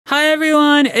Hi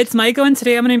everyone, it's Michael and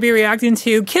today I'm going to be reacting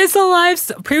to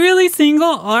KISOBRAIF's pre-release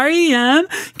single R.E.M.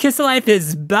 KISOBRAIF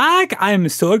is back. I'm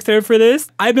so excited for this.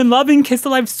 I've been loving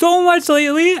KISOBRAIF so much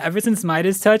lately. Ever since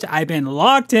Midas Touch, I've been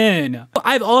locked in.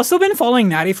 I've also been following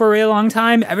Natty for a really long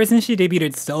time, ever since she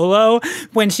debuted solo,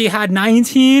 when she had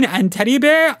 19 and Teddy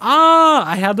Bear.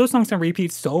 I had those songs on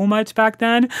repeat so much back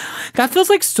then. That feels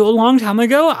like so long time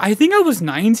ago. I think I was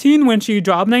 19 when she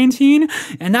dropped 19,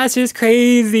 and that's just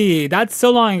crazy. That's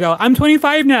so long ago. I'm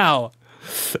 25 now.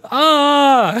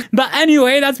 But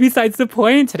anyway, that's besides the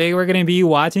point. Today we're gonna be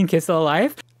watching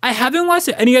KISOBRAIF. I haven't watched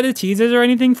any other teasers or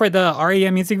anything for the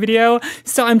R.E.M. music video,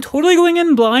 so I'm totally going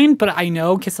in blind, but I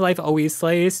know KISOBRAIF always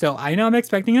slays, so I know I'm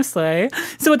expecting a slay.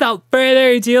 So without further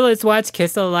ado, let's watch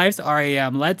KISOBRAIF's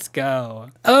R.E.M. Let's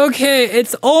go. Okay,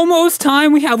 it's almost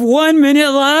time. We have 1 minute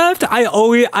left. I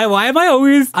don't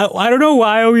know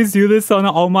why I always do this on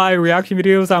all my reaction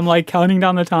videos. I'm like counting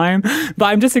down the time, but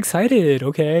I'm just excited,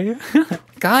 okay?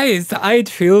 Guys, I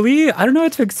don't know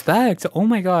what to expect. Oh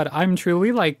my god, I'm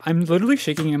literally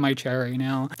shaking in my chair right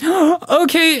now.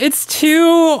 Okay, it's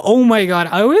 2. Oh my god,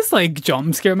 I always like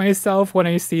jump scare myself when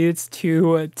I see it's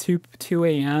 2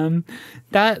 a.m.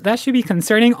 That should be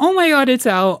concerning. Oh my god, it's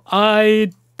out. I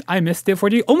missed it for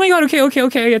you. Oh my god,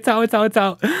 okay, it's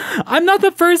out. I'm not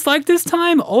the first like this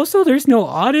time. Also, there's no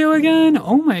audio again.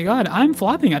 Oh my god, I'm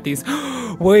flopping at these.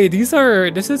 Wait, this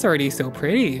is already so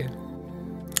pretty.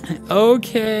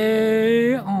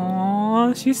 Okay,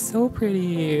 aw, she's so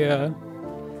pretty.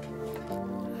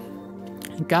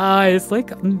 Guys,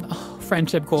 like,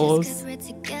 friendship goals.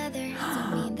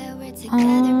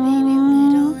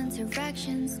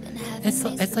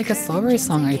 It's like a slower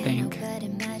song, I think.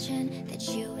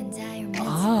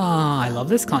 I love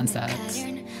this concept.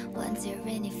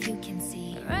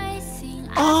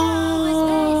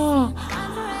 Oh,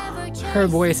 her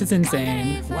voice is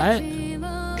insane. What?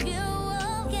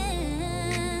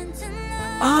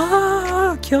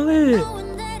 Kill it.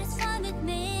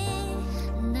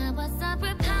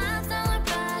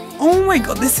 Oh my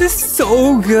god, this is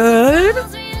so good.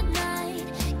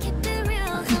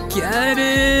 Get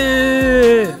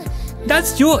it.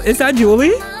 That's Is that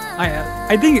Julie?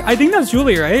 I think that's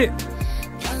Julie, right?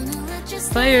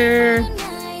 Slayer.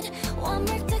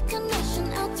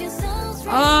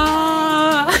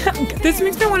 This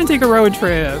makes me want to take a road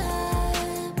trip.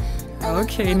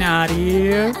 Okay,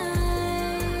 Natty.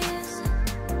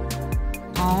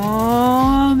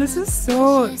 Oh, this is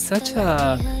such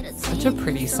a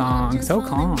pretty song. So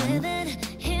calm.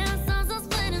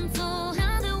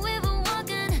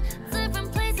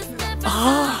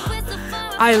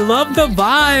 I love the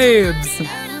vibes.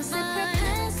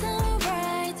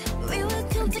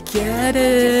 Get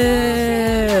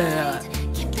it.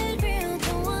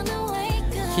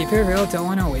 Keep it real, don't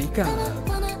wanna wake up.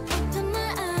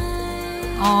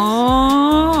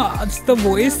 Oh, it's the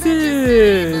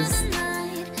voices.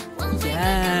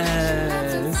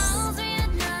 Yes.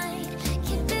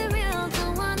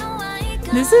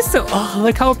 This is so,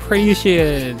 look how pretty she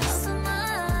is.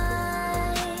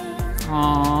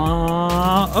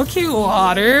 Aww, okay,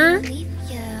 water.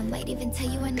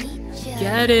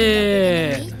 Get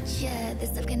it.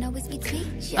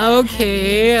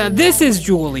 Okay, this is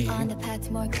Julie.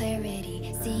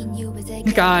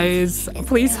 Guys,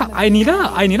 please, I need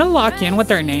to lock in with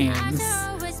their names.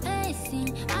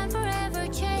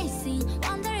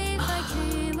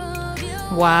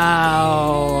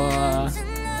 Wow.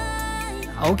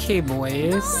 Okay,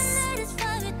 boys.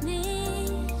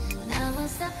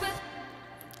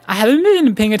 I haven't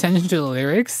been paying attention to the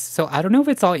lyrics, so I don't know if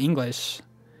it's all English.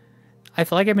 I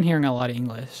feel like I've been hearing a lot of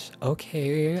English.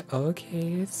 Okay,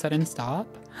 sudden stop.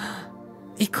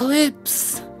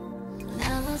 Eclipse.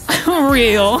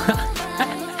 Real.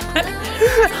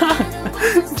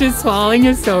 Just falling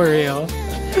is so real.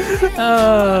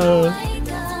 Oh.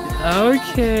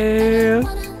 Okay.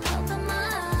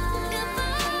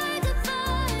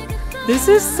 This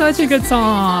is such a good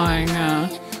song.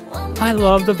 I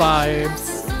love the vibes.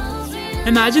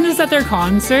 Imagine this at their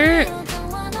concert.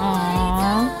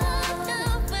 Aww.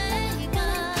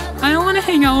 I want to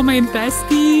hang out with my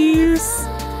besties.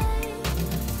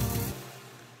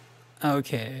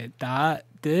 Okay,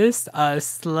 this a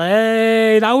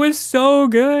slay. That was so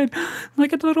good.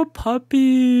 Look at the little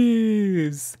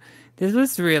puppies. This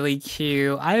was really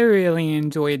cute. I really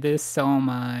enjoyed this so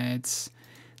much.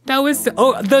 That was,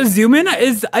 the zoom in,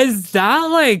 is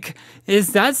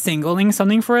that singling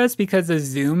something for us? Because the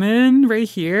zoom in right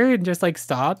here just like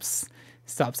stops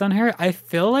on her. I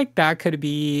feel like that could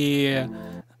be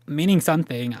meaning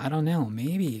something. I don't know.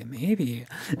 Maybe.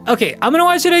 Okay, I'm gonna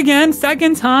watch it again,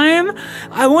 second time.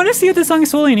 I want to see if the song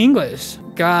is fully in English.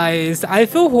 Guys, I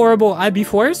feel horrible.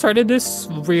 Before I started this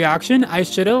reaction, I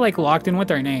should have like locked in with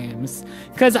their names.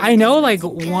 Because I know like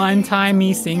one time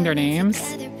me seeing their names,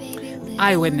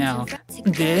 I would know.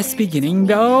 This beginning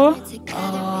though,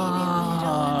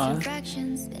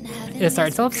 it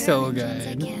starts off so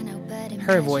good.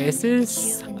 Her voice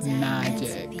is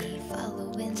magic.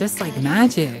 Just like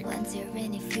magic.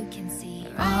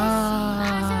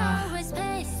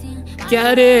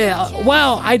 Get it.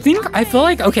 Wow, I feel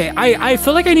like, okay, I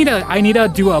feel like I need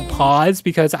to do a pause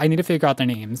because I need to figure out their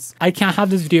names. I can't have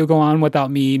this video go on without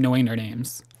me knowing their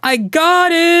names. I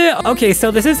got it. Okay,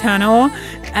 so this is Hannah,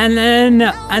 and then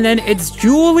it's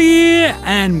Julie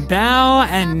and Bao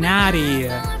and Natty.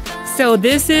 So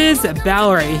this is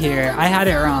Bao right here. I had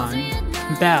it wrong.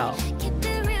 Bao.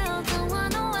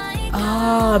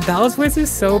 Bao's voice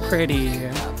is so pretty.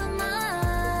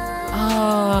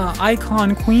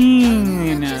 Icon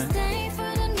queen.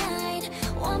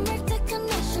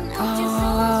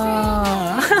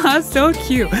 So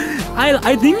cute.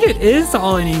 I think it is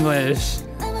all in English.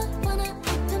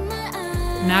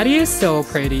 Natty is so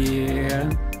pretty.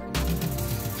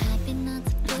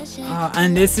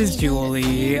 And this is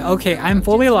Julie. Okay, I'm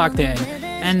fully locked in.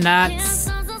 And that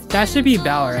should be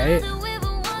Bao, right?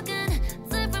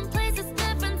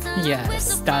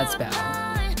 Yes, that's Bao.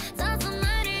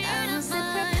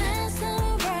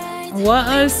 What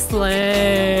a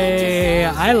slay!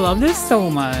 I love this so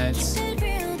much.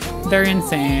 They're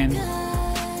insane.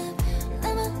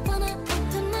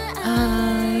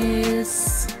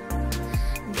 Eyes.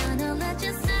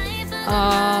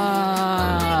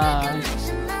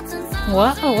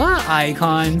 What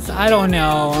icons? I don't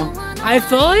know. I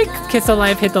feel like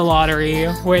KISOBRAIF hit the lottery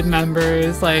with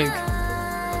members. Like,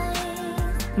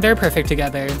 they're perfect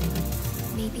together.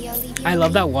 I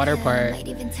love that water part.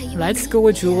 Let's go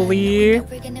with Julie.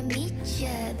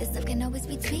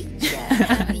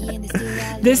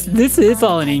 This is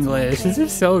all in English. This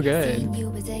is so good.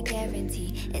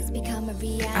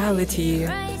 Reality.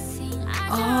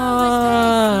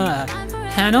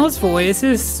 Hannah's voice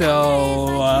is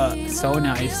so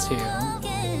nice too.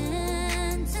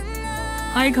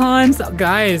 Icons,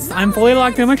 guys. I'm fully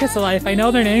locked in with KISOBRAIF. I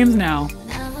know their names now.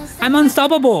 I'm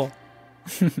unstoppable.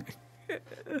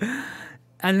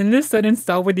 And then this sudden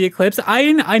stop with the eclipse.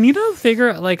 I need to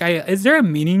figure like is there a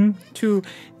meaning to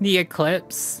the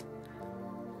eclipse?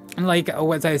 Like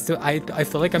was I feel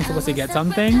like I'm supposed to get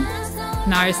something?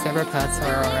 Nice, several pets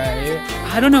are alright.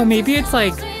 I don't know, maybe it's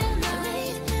like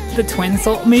the twin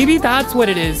soul. Maybe that's what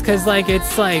it is, cause like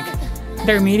it's like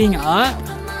they're meeting up.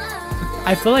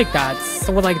 I feel like that's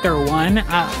so like they're one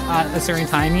at a certain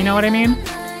time, you know what I mean?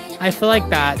 I feel like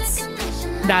that's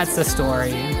the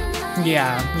story.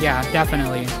 Yeah,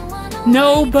 definitely.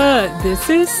 No, but this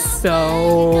is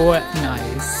so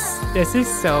nice. This is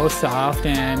so soft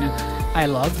and I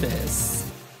love this.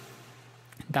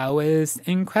 That was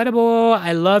incredible.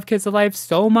 I love KISOBRAIF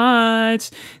so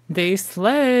much. They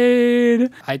slayed.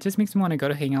 It just makes me want to go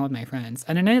to hang out with my friends.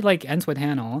 And then it like ends with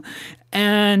Hannah.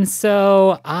 And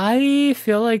so I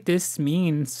feel like this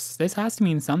has to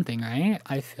mean something, right?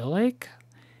 I feel like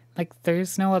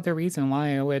there's no other reason why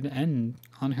it would end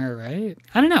on her, right?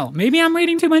 I don't know. Maybe I'm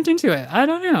reading too much into it. I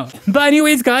don't know. But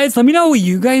anyways, guys, let me know what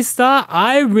you guys thought.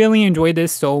 I really enjoyed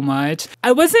this so much.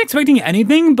 I wasn't expecting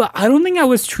anything, but I don't think I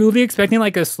was truly expecting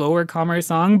like a slower, calmer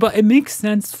song, but it makes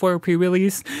sense for a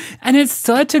pre-release. And it's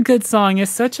such a good song.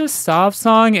 It's such a soft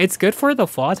song. It's good for the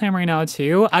fall time right now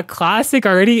too. A classic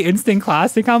already, instant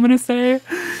classic, I'm gonna say.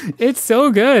 It's so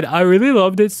good. I really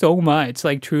loved it so much.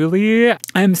 Like truly,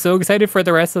 I'm so excited for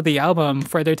the rest of the album,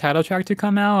 for their title track to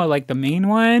come out, like the main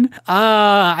one.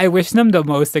 I wish them the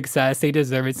most success. They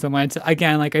deserve it so much.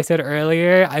 Again, like I said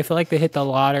earlier, I feel like they hit the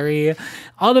lottery.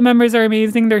 All the members are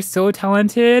amazing. They're so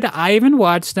talented. I even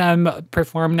watched them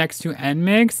perform next to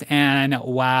NMIX, and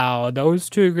wow, those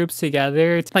two groups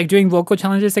together, like doing vocal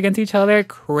challenges against each other,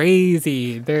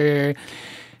 crazy. They're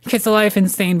KISOBRAIF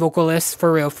insane vocalists,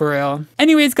 for real.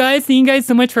 Anyways, guys, thank you guys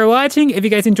so much for watching. If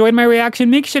you guys enjoyed my reaction,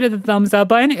 make sure to hit the thumbs up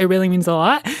button. It really means a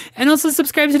lot. And also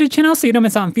subscribe to the channel so you don't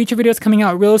miss out on future videos coming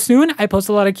out real soon. I post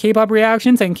a lot of K-pop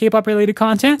reactions and K-pop related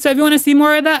content. So if you want to see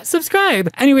more of that, subscribe.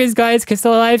 Anyways, guys,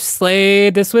 KISOBRAIF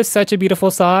slayed. This was such a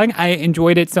beautiful song. I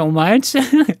enjoyed it so much.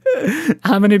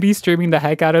 I'm going to be streaming the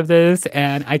heck out of this,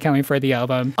 and I can't wait for the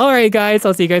album. Alright, guys,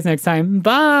 I'll see you guys next time.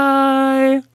 Bye!